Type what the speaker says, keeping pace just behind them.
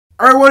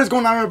Alright, what is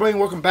going on, everybody, and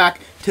welcome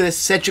back to the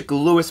Cedric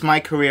Lewis My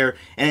Career.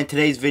 And in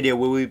today's video,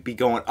 we will be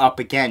going up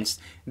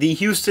against the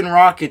Houston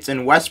Rockets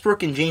and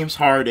Westbrook and James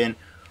Harden,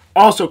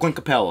 also Clint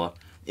Capella.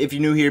 If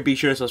you're new here, be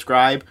sure to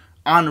subscribe.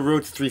 On the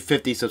road to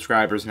 350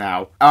 subscribers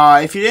now.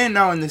 If you didn't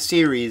know, in this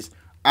series,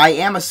 I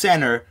am a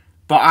center,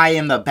 but I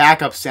am the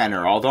backup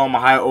center. Although I'm a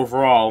higher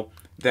overall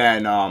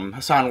than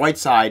Hassan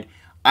Whiteside,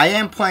 I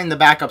am playing the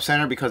backup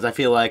center because I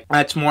feel like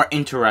that's more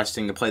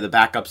interesting to play the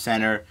backup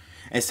center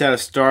instead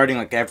of starting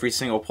like every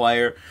single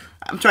player.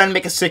 I'm trying to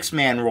make a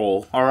six-man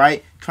role,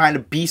 alright? Trying to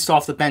beast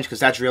off the bench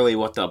because that's really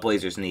what the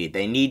Blazers need.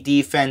 They need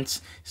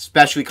defense,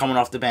 especially coming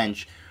off the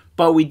bench.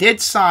 But we did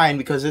sign,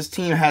 because this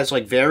team has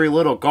like very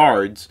little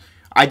guards,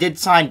 I did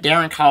sign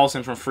Darren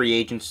Collison from free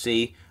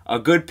agency. A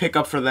good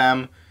pickup for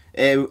them.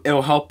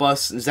 It'll help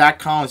us. Zach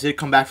Collins did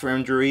come back from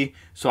injury,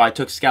 so I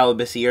took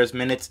Scalabissier's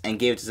minutes and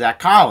gave it to Zach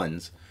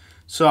Collins.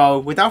 So,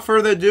 without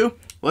further ado,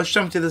 let's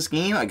jump to this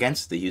game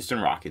against the Houston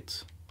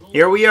Rockets.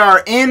 Here we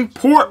are in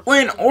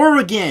Portland,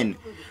 Oregon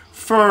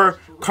for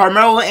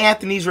Carmelo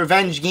Anthony's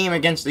revenge game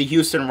against the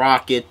Houston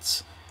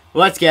Rockets.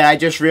 Let's get it. I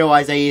just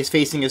realized that he is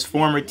facing his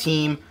former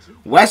team,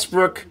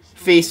 Westbrook,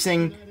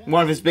 facing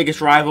one of his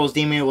biggest rivals,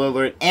 Damian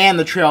Lillard, and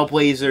the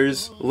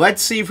Trailblazers.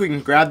 Let's see if we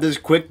can grab this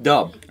quick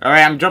dub.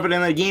 Alright, I'm jumping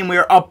into the game. We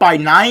are up by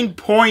 9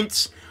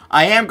 points.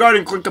 I am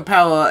guarding Clint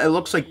Capella. It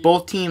looks like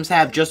both teams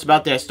have just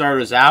about their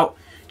starters out.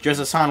 Just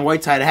Hassan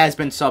Whiteside has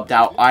been subbed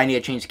out. I need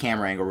to change the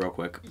camera angle real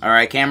quick.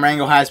 Alright, camera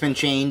angle has been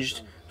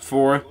changed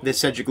for this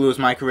Cedric Lewis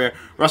My Career.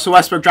 Russell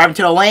Westbrook driving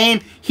to the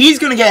lane. He's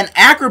going to get an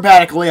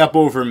acrobatic layup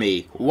over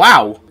me.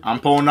 Wow. I'm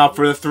pulling up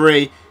for the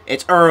three.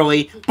 It's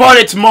early, but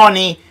it's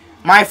money.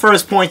 My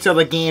first points of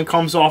the game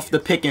comes off the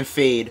pick and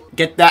fade.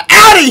 Get that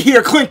out of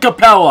here, Clint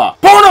Capella.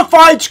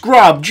 Bonafide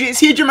scrub.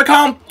 CJ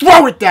McCollum,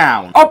 throw it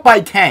down. Up by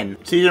 10.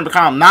 CJ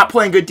McCollum not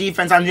playing good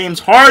defense on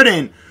James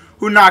Harden,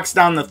 who knocks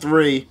down the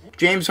three.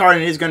 James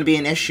Harden is going to be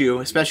an issue,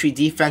 especially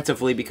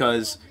defensively,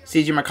 because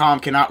CJ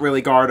McCollum cannot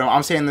really guard him.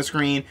 I'm setting the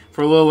screen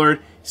for Lillard,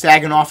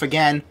 sagging off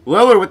again.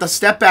 Lillard with the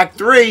step back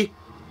three.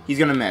 He's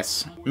going to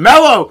miss.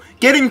 Melo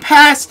getting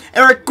past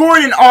Eric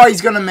Gordon. Oh,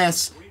 he's going to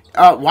miss.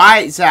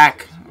 Why,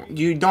 Zach?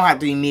 You don't have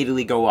to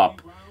immediately go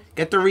up.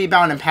 Get the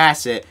rebound and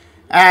pass it.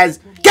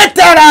 Get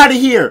that out of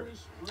here!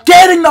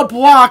 Getting the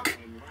block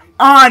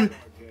on...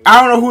 I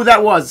don't know who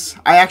that was.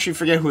 I actually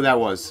forget who that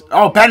was.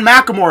 Oh, Ben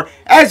McLemore.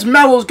 As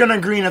Melo's going to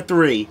green a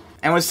three.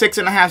 And with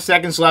 6.5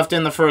 seconds left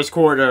in the first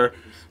quarter,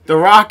 the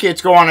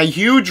Rockets go on a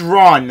huge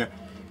run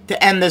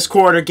to end this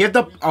quarter.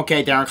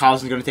 Okay, Darren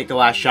Collison's going to take the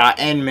last shot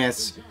and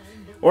miss.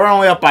 We're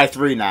only up by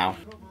 3 now.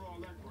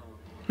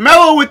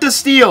 Melo with the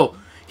steal.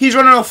 He's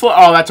running on the floor.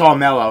 Oh, that's all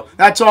Melo.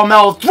 That's all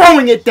Melo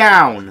throwing it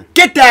down.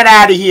 Get that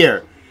out of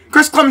here.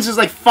 Chris Clemens is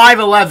like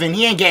 5'11".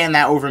 He ain't getting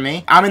that over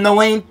me. I'm in the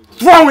lane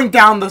throwing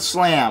down the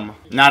slam.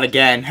 Not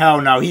again. Hell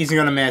no. He's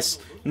going to miss.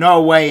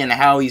 No way in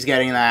hell he's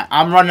getting that.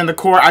 I'm running the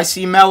court. I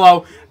see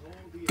Melo.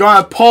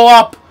 Gonna pull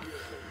up.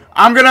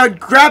 I'm going to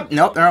grab.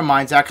 Nope, never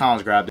mind. Zach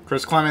Collins grabbed it.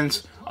 Chris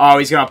Clemens. Oh,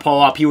 he's going to pull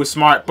up. He was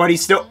smart, but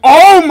he's still.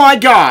 Oh my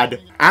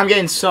God. I'm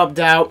getting subbed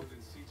out.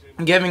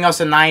 Giving us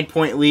a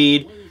 9-point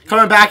lead.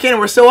 Coming back in,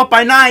 we're still up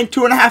by 9,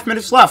 2.5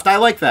 minutes left. I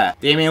like that.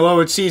 Damian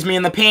Lillard sees me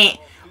in the paint.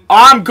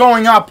 I'm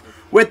going up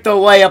with the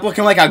layup,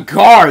 looking like a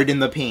guard in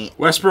the paint.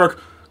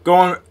 Westbrook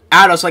going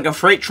at us like a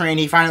freight train.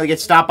 He finally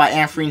gets stopped by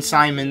Anthony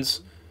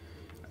Simons.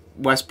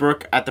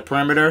 Westbrook at the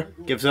perimeter.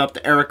 Gives it up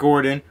to Eric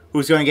Gordon,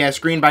 who's going to get a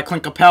screen by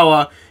Clint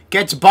Capella.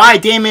 Gets by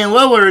Damian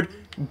Lillard,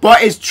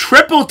 but is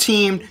triple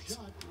teamed.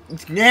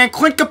 And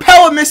Clint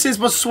Capella misses,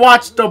 but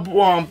swats the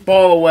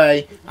ball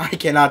away. I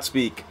cannot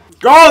speak.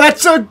 Oh,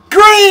 that's a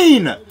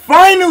green!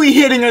 Finally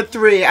hitting a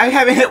three. I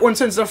haven't hit one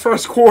since the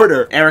first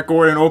quarter. Eric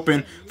Gordon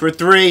open for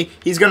three.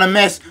 He's going to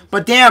miss.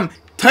 But damn,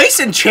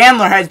 Tyson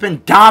Chandler has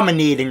been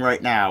dominating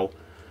right now.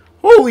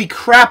 Holy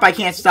crap, I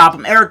can't stop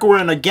him. Eric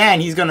Gordon again.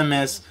 He's going to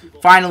miss.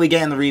 Finally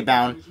getting the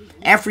rebound.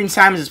 Anthony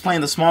Simons is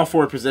playing the small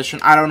forward position.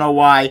 I don't know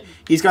why.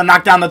 He's going to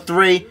knock down the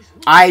three.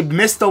 I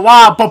missed the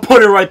lob, but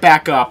put it right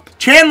back up.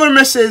 Chandler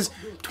misses.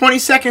 20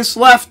 seconds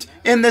left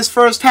in this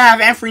first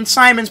half. Anthony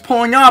Simons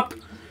pulling up.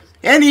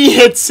 And he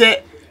hits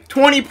it.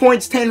 20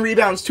 points, 10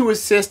 rebounds, 2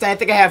 assists. And I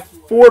think I have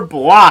 4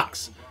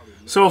 blocks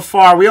so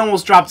far. We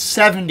almost dropped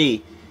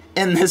 70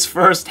 in this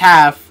first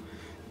half.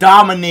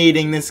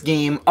 Dominating this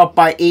game. Up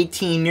by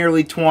 18,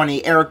 nearly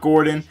 20. Eric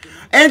Gordon.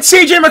 And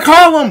CJ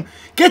McCollum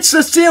gets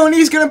the steal. And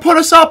he's going to put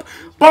us up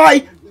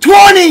by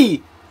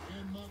 20.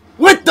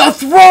 With the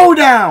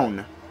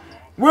throwdown.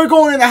 We're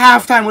going into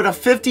halftime with a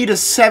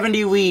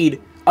 50-70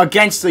 lead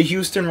against the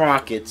Houston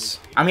Rockets.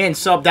 I'm getting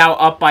subbed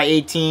out up by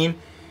 18.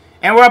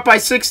 And we're up by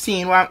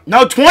 16.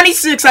 No,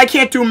 26. I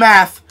can't do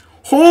math.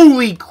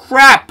 Holy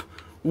crap.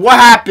 What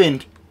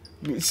happened?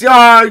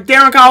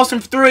 Darren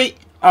Collison for 3.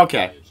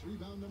 Okay.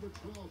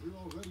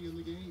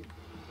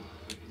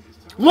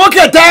 Look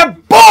at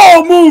that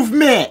ball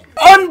movement.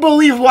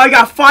 Unbelievable. I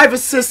got 5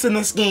 assists in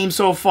this game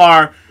so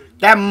far.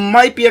 That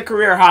might be a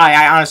career high.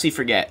 I honestly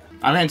forget.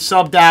 I'm getting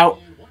subbed out.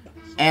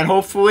 And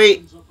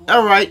hopefully,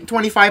 alright,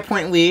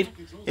 25-point lead.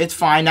 It's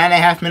fine.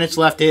 9.5 minutes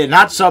left. They did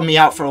not sub me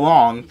out for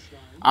long.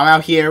 I'm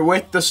out here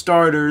with the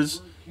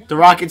starters. The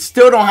Rockets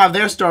still don't have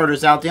their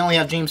starters out. They only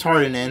have James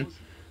Harden in.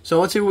 So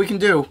let's see what we can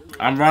do.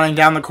 I'm running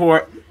down the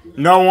court.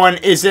 No one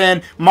is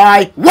in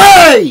my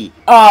way!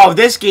 Oh,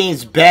 this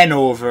game's been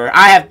over.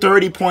 I have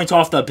 30 points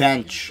off the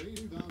bench.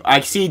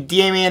 I see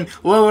Damian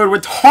Lillard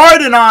with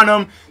Harden on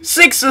him.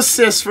 6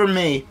 assists for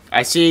me.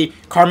 I see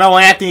Carmelo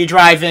Anthony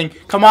driving.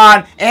 Come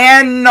on.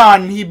 And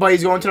none. But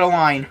he's going to the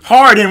line.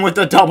 Harden with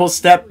the double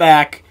step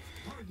back.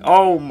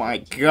 Oh, my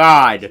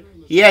God.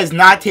 He has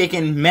not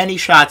taken many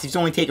shots. He's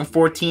only taken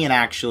 14,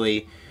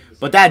 actually.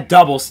 But that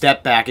double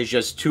step back is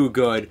just too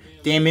good.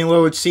 Damian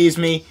Lillard sees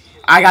me.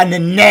 I got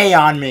Nene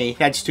on me.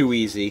 That's too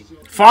easy.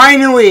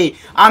 Finally,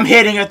 I'm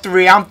hitting a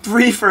 3. I'm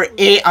 3 for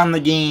 8 on the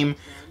game.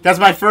 That's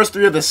my first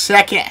 3 of the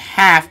second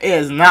half. It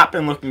has not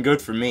been looking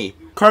good for me.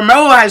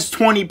 Carmelo has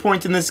 20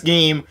 points in this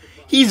game.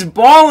 He's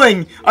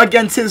balling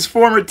against his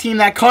former team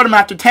that cut him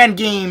after 10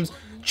 games.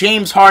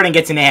 James Harden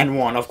gets an and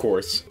 1, of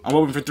course. I'm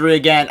hoping for 3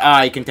 again.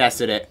 Ah, he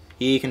contested it.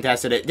 He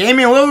contested it.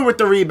 Damian Lillard with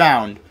the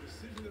rebound.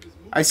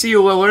 I see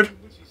you, Lillard.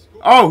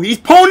 Oh, he's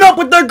pulling up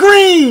with the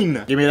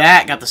green. Give me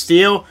that. Got the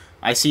steal.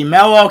 I see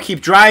Melo. Keep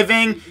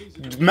driving.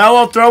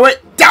 Melo, throw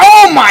it.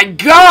 Oh, my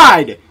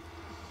God.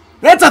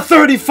 That's a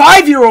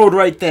 35-year-old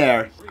right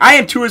there. I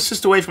am 2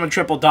 assists away from a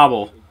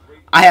triple-double.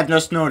 I have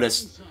just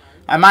noticed.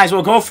 I might as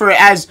well go for it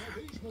as...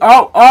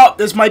 Oh,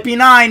 this might be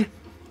 9.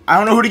 I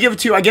don't know who to give it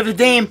to. I give it to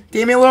Dame.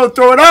 Damian Lillard,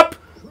 throw it up.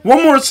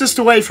 1 more assist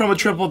away from a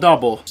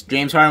triple-double.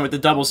 James Harden with the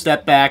double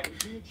step back.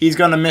 He's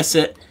going to miss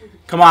it.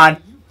 Come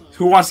on.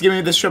 Who wants to give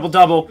me this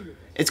triple-double?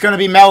 It's going to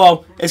be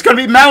Melo. It's going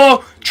to be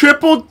Melo.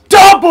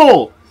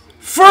 Triple-double.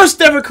 First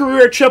ever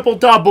career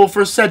triple-double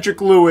for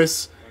Cedric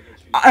Lewis.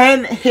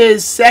 And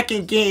his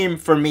second game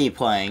for me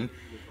playing.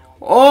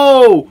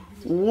 Oh,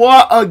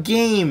 what a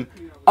game.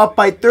 Up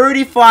by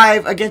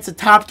 35 against the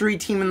top 3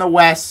 team in the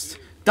West.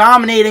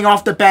 Dominating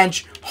off the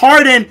bench.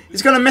 Harden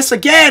is going to miss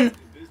again.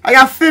 I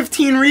got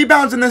 15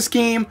 rebounds in this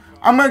game.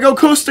 I'm going to go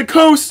coast to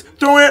coast.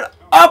 Throwing it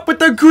up with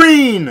the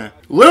green.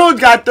 Lillard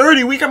got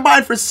 30. We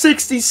combined for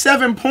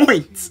 67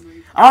 points.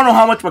 I don't know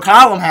how much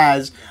McCollum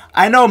has.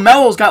 I know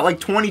Melo's got like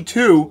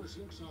 22.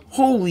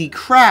 Holy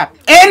crap.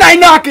 And I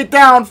knock it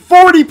down.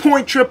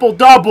 40-point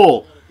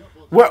triple-double.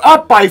 We're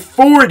up by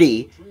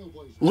 40.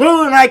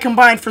 Lillard and I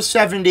combined for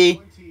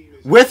 70.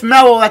 With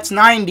Melo, that's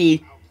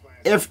 90.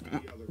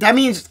 That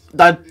means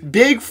the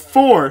Big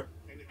 4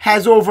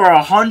 has over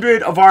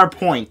 100 of our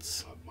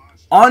points.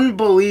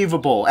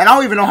 Unbelievable. And I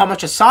don't even know how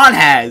much Hassan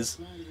has.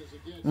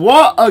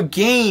 What a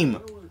game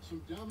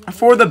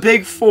for the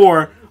Big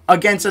 4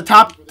 against a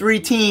top 3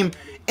 team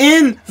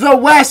in the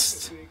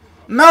West.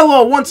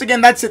 Melo, once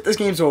again, that's it. This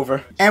game's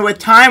over. And with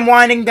time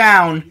winding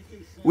down,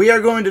 we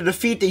are going to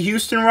defeat the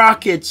Houston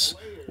Rockets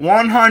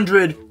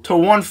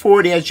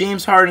 100-140 as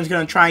James Harden's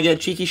going to try and get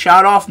a cheeky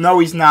shot off. No,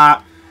 he's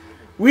not.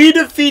 We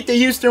defeat the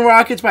Houston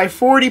Rockets by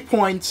 40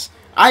 points.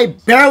 I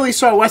barely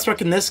saw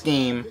Westbrook in this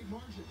game.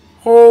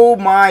 Oh,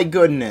 my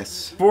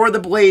goodness. For the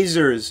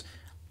Blazers,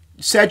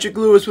 Cedric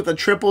Lewis with a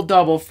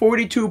triple-double,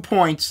 42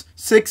 points,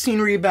 16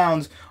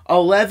 rebounds,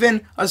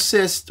 11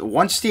 assists,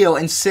 1 steal,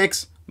 and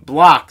 6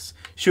 blocks.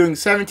 Shooting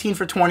 17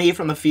 for 28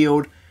 from the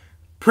field.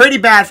 Pretty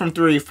bad from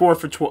 3, 4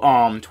 for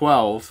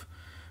 12.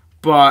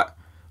 But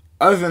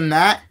other than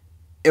that,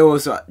 it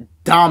was a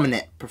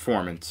dominant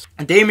performance.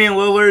 Damian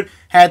Lillard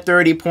had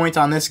 30 points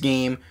on this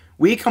game.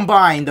 We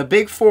combined the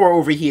Big 4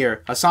 over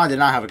here. Hassan did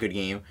not have a good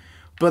game.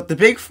 But the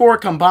Big 4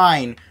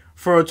 combined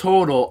for a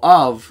total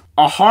of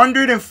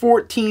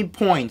 114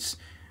 points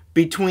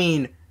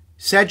between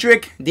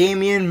Cedric,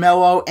 Damian,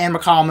 Melo, and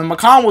McCollum. And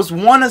McCollum was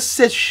 1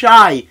 assist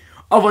shy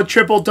of a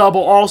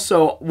triple-double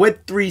also with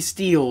 3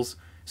 steals.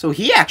 So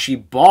he actually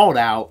balled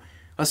out.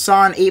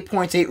 Hassan, 8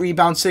 points, 8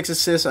 rebounds, 6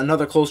 assists,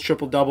 another close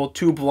triple-double,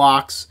 2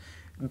 blocks.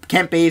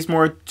 Kent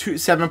Bazemore,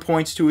 7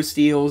 points, 2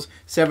 steals,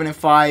 7 and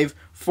 5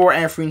 for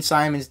Anthony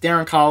Simons.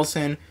 Darren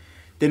Collison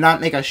did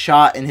not make a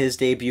shot in his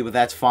debut, but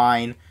that's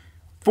fine.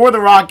 For the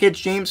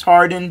Rockets, James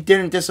Harden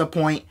didn't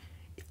disappoint.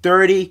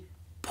 30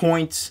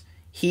 points.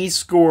 He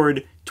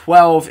scored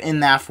 12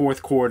 in that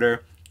 4th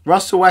quarter.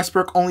 Russell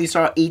Westbrook only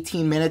saw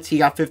 18 minutes. He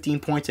got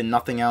 15 points and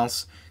nothing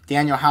else.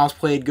 Daniel House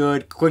played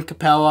good. Clint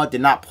Capella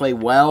did not play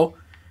well.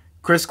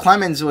 Chris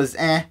Clemens was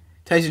eh.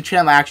 Tyson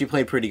Chandler actually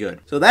played pretty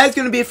good. So that is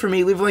going to be it for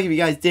me. Leave a like if you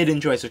guys did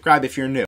enjoy. Subscribe if you're new.